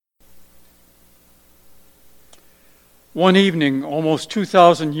One evening, almost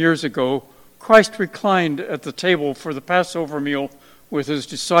 2,000 years ago, Christ reclined at the table for the Passover meal with his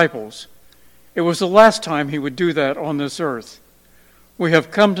disciples. It was the last time he would do that on this earth. We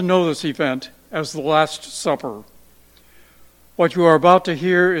have come to know this event as the Last Supper. What you are about to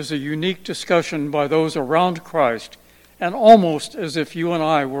hear is a unique discussion by those around Christ, and almost as if you and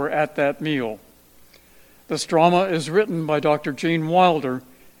I were at that meal. This drama is written by Dr. Gene Wilder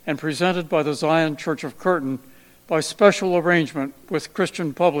and presented by the Zion Church of Curtin by special arrangement with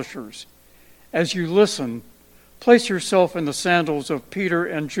Christian publishers. As you listen, place yourself in the sandals of Peter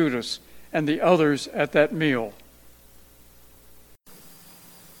and Judas and the others at that meal.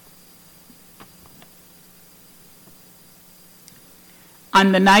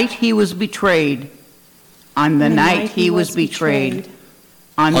 On the night he was betrayed, on the night he was betrayed,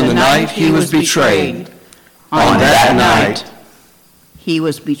 on the night he was betrayed, on that night he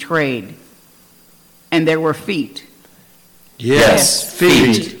was betrayed. And there were feet. Yes,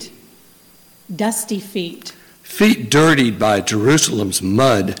 feet. Dusty feet. Feet dirtied by Jerusalem's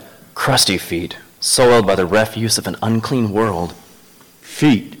mud. Crusty feet, soiled by the refuse of an unclean world.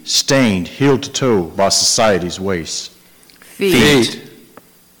 Feet stained heel to toe by society's waste. Feet.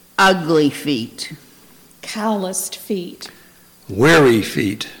 Ugly feet. Calloused feet. Weary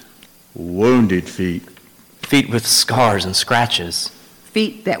feet. Wounded feet. Feet with scars and scratches.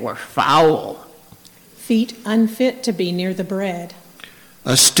 Feet that were foul. Feet unfit to be near the bread.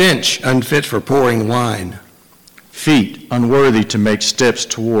 A stench unfit for pouring wine. Feet unworthy to make steps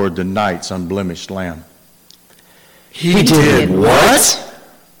toward the night's unblemished lamb. He did what?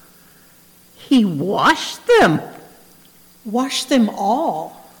 He washed them. Washed them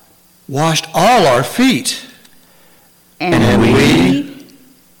all. Washed all our feet. And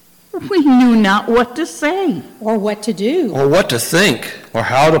we knew not what to say. Or what to do. Or what to think. Or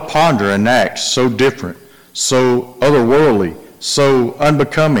how to ponder an act so different, so otherworldly, so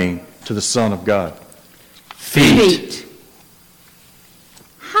unbecoming to the Son of God. Feet.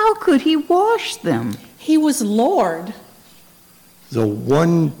 How could he wash them? He was Lord. The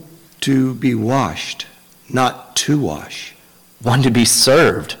one to be washed, not to wash. One to be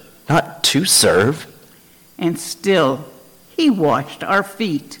served, not to serve. And still, he washed our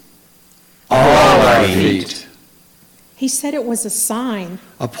feet. All our feet. He said it was a sign.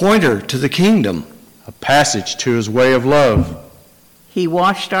 A pointer to the kingdom. A passage to his way of love. He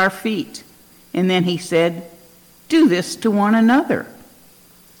washed our feet. And then he said, "Do this to one another."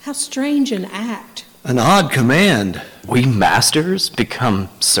 How strange an act. An odd command. We masters become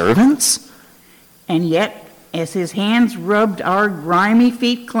servants? And yet, as his hands rubbed our grimy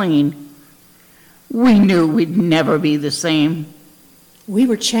feet clean, we knew we'd never be the same. We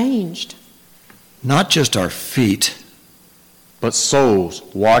were changed. Not just our feet. But souls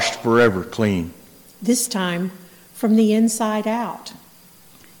washed forever clean. This time from the inside out.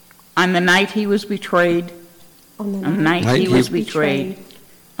 On the night he was betrayed, On the night he was betrayed,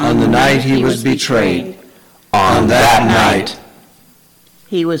 On the night he was betrayed. On that night.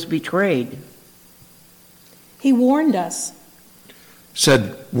 he was betrayed. He warned us.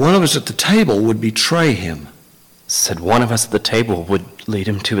 Said one of us at the table would betray him. Said one of us at the table would lead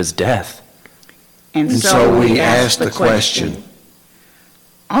him to his death. And so we asked the question.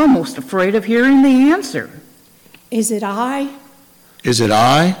 Almost afraid of hearing the answer. Is it I? Is it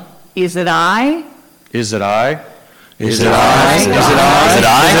I? Is it I? Is it I? Is it I? Is it I? Is it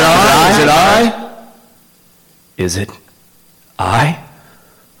I? Is it I? Is it I?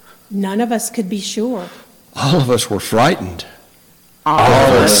 None of us could be sure. All of us were frightened. All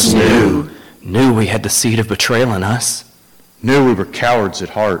of us knew we had the seed of betrayal in us. Knew we were cowards at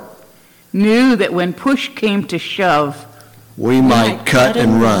heart. Knew that when push came to shove, We might cut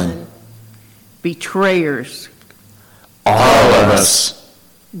and run. betrayers, All of us.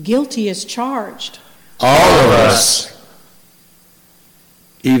 Guilty as charged. All of us.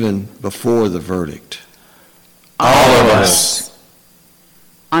 Even before the verdict. All of us.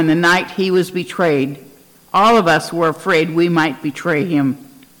 on the night he was betrayed, all of us were afraid we might betray him.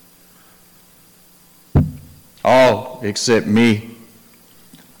 All except me.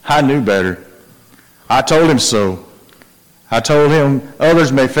 I knew better. I told him so. I told him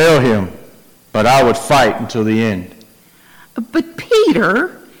others may fail him, but I would fight until the end. But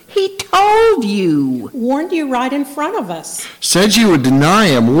Peter, he told you. Warned you right in front of us. Said you would deny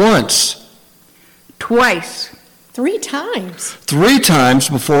him once. Twice. 3 times. 3 times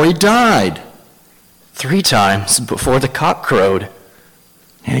before he died. 3 times before the cock crowed.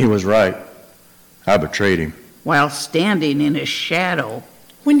 And he was right. I betrayed him. While standing in his shadow.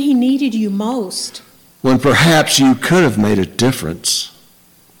 When he needed you most. When perhaps you could have made a difference.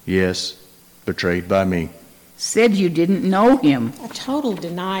 Yes, betrayed by me. said you didn't know him, a total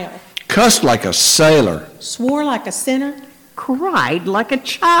denial, cussed like a sailor, swore like a sinner, cried like a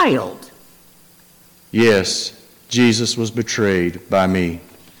child, Yes, Jesus was betrayed by me.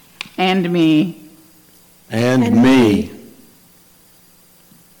 and me, and And me.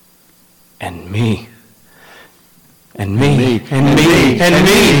 And me. And me. Me. And me. And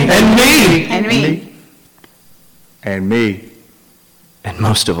me. And me. and me. And me. And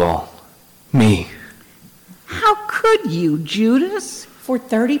most of all, me. How could you, Judas? for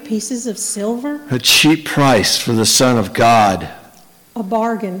 30 pieces of silver, A cheap price for the Son of God. a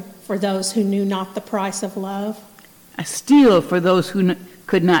bargain for those who knew not the price of love. A steal for those who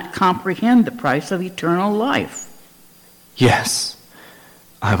could not comprehend the price of eternal life. Yes,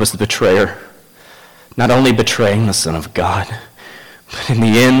 I was the betrayer. Not only betraying the Son of God, but in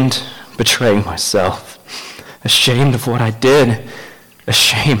the end, betraying myself. Ashamed of what I did,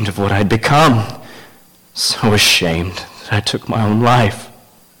 ashamed of what I'd become. So ashamed that I took my own life.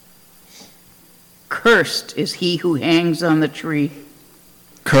 Cursed is he who hangs on the tree.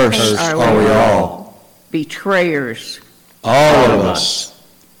 Cursed are we all, Betrayers, all of us.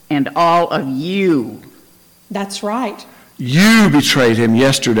 and all of you. That's right. You betrayed him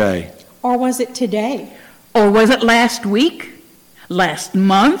yesterday. Or was it today? Or was it last week? Last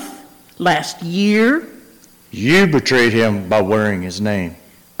month? Last year? You betrayed him by wearing his name.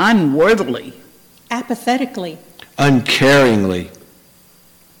 Unworthily. Apathetically, Uncaringly.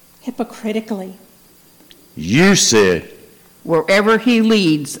 hypocritically. You said, Wherever he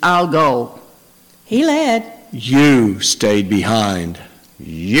leads, I'll go. He led. You stayed behind.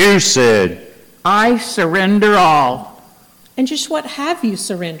 you said, I surrender all. And just what have you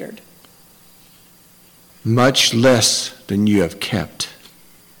surrendered? Much less than you have kept.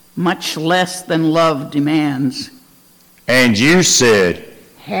 Much less than love demands. and you said,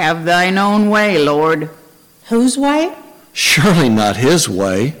 Have thine own way, Lord, Whose way? Surely not his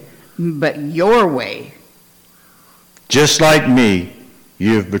way. but your way, just like me,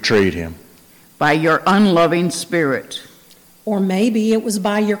 you have betrayed him. by your unloving spirit. Or maybe it was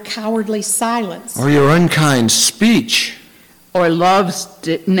by your cowardly silence. Or your unkind speech. Or love's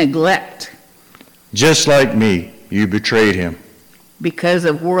neglect Just like me, you betrayed him. because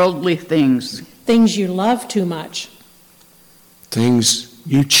of worldly things. Things you love too much. Things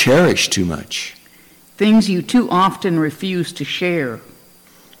you cherish too much. Things you too often refuse to share.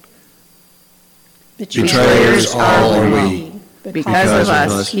 Betrayers all are we. Because of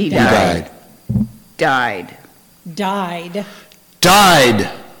us, he died. Died. Died.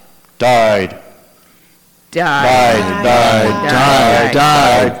 Died. Died. Died.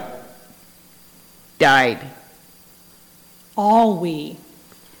 Died. Died. All we.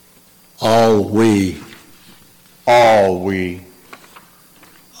 All we. All we.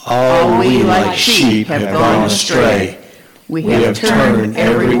 All we like sheep have gone astray. We We have turned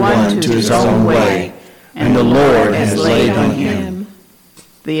every one to his own way, and the Lord has laid on him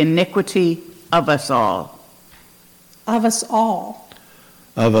the iniquity of us all. Of us all.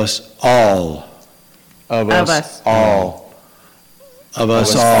 of us all. Of Of us us. all. Of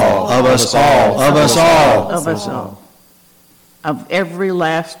us all. Of us all. Of us all. Of us all. Of every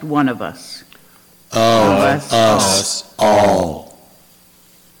last one of us. Of us all.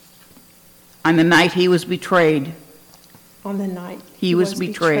 On the night he was betrayed. On the night He was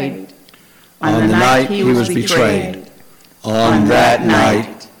betrayed. On the night he was betrayed. On that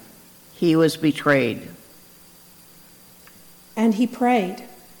night, He was betrayed. And he prayed.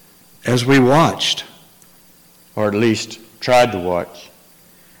 as we watched, Or at least tried to watch.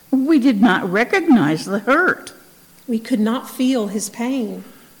 We did not recognize the hurt. We could not feel his pain.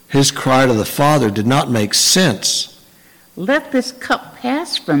 his cry to the Father did not make sense. Let this cup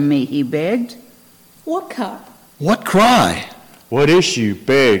pass from me, he begged. What cup? What cry? What issue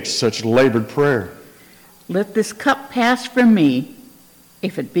begged such labored prayer? Let this cup pass from me,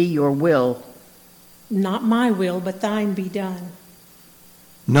 if it be your will. Not my will, but thine be done.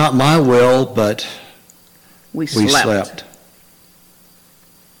 Not my will, but We we slept. slept.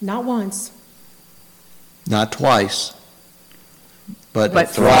 Not once. Not twice, but But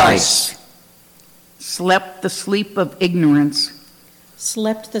thrice. Slept the sleep of ignorance.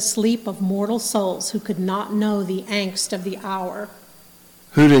 Slept the sleep of mortal souls who could not know the angst of the hour.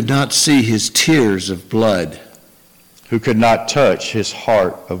 Who did not see his tears of blood. Who could not touch his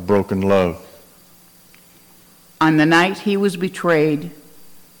heart of broken love? On the night he was betrayed.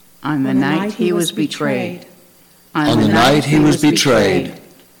 On the night he was betrayed. On the night he was betrayed.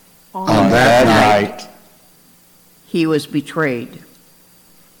 On that night, He was betrayed.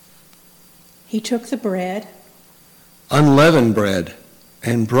 He took the bread, unleavened bread,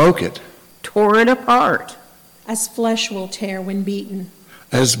 and broke it, Tore it apart. as flesh will tear when beaten,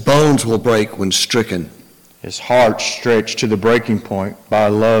 as bones will break when stricken. His heart stretched to the breaking point by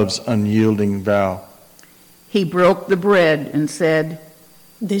love's unyielding vow. He broke the bread and said,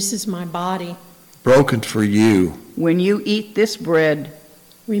 "This is my body. Broken for you. when you eat this bread,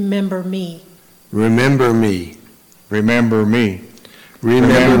 Remember me." Remember me. Remember me.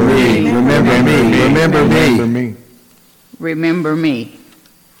 Remember me. Remember me. Remember Remember me. me. remember me.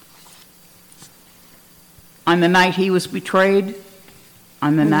 On the night he was betrayed,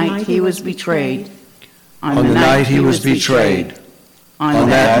 on the night he was betrayed, On the night he was betrayed. on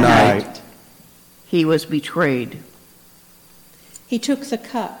that night He he was betrayed. He took the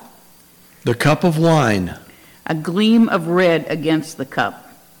cup, The cup of wine. A gleam of red against the cup.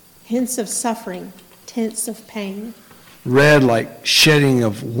 hints of suffering, tints of pain. Red like shedding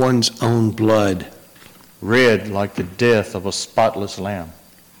of one's own blood. Red like the death of a spotless lamb.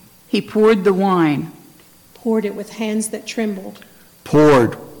 He poured the wine. Poured it with hands that trembled.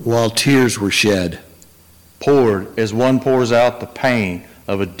 Poured while tears were shed. Poured as one pours out the pain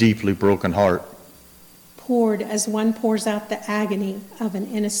of a deeply broken heart. Poured as one pours out the agony of an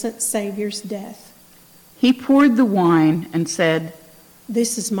innocent Savior's death. He poured the wine and said,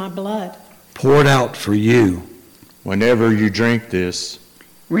 "This is my blood." Poured out for you. Whenever you drink this,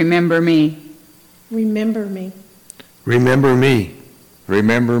 remember me. Remember me. Remember me.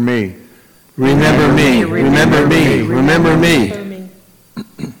 remember me. Remember me. Remember me. Remember me. Remember me.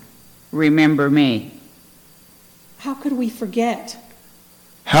 Remember me. How could we forget?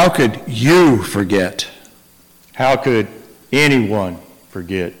 How could you forget? How could anyone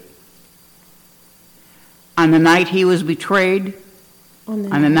forget? On the night he was betrayed,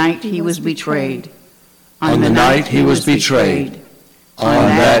 On on the night he was betrayed, On the night he was betrayed. On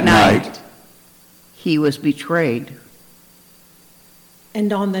that night he was betrayed.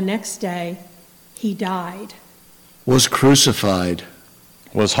 And on the next day, he died. was crucified.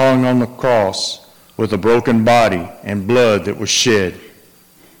 Was hung on the cross with a broken body and blood that was shed.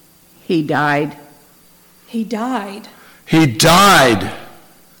 He died. He died. He died.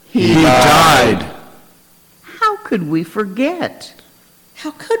 He died. How could we forget?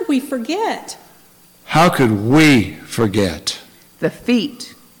 How could we forget? How could we forget? The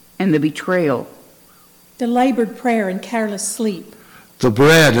feat and the betrayal, The labored prayer and careless sleep. The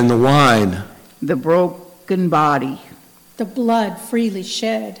bread and the wine. the broken body, The blood freely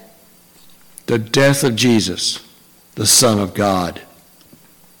shed. The death of Jesus, the Son of God.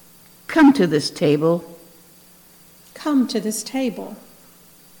 come to this table. Come to this table.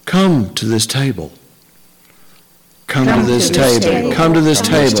 Come to this table. Come to Come this to this table. table. Come to this Come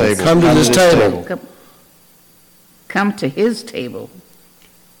to this table. table. Come to Come this to this table. Come, come to his table.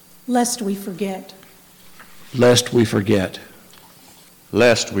 Lest we forget. Lest we forget.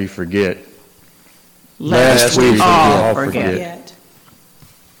 Lest we forget. Lest we all forget. Forget.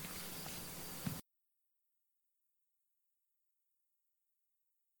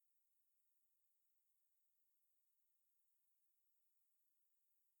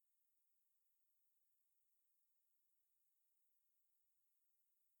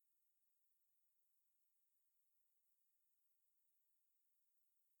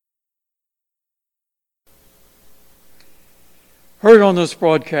 Heard on this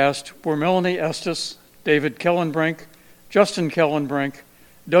broadcast were Melanie Estes, David Kellenbrink, Justin Kellenbrink,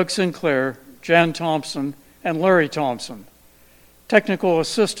 Doug Sinclair, Jan Thompson, and Larry Thompson. Technical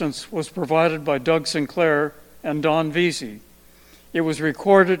assistance was provided by Doug Sinclair and Don Vesey. It was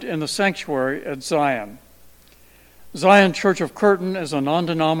recorded in the sanctuary at Zion. Zion Church of Curtin is a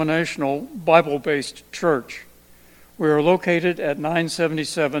non-denominational, Bible-based church. We are located at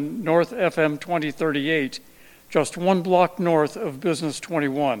 977 North FM 2038, just 1 block north of Business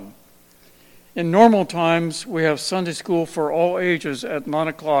 21. In normal times, we have Sunday school for all ages at 9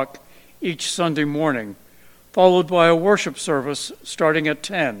 o'clock each Sunday morning, followed by a worship service starting at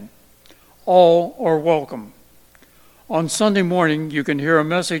 10. All are welcome. On Sunday morning, you can hear a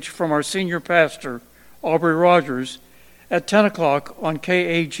message from our senior pastor, Aubrey Rogers, at 10 o'clock on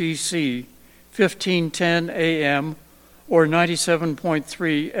KAGC 1510 AM or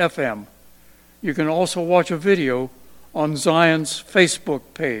 97.3 FM. You can also watch a video on Zion's Facebook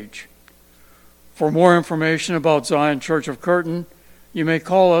page. For more information about Zion Church of Curtin, you may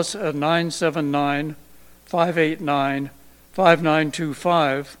call us at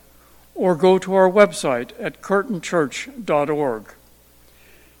 979-589-5925 or go to our website at curtinchurch.org.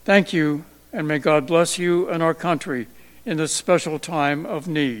 Thank you, and may God bless you and our country in this special time of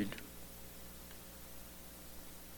need.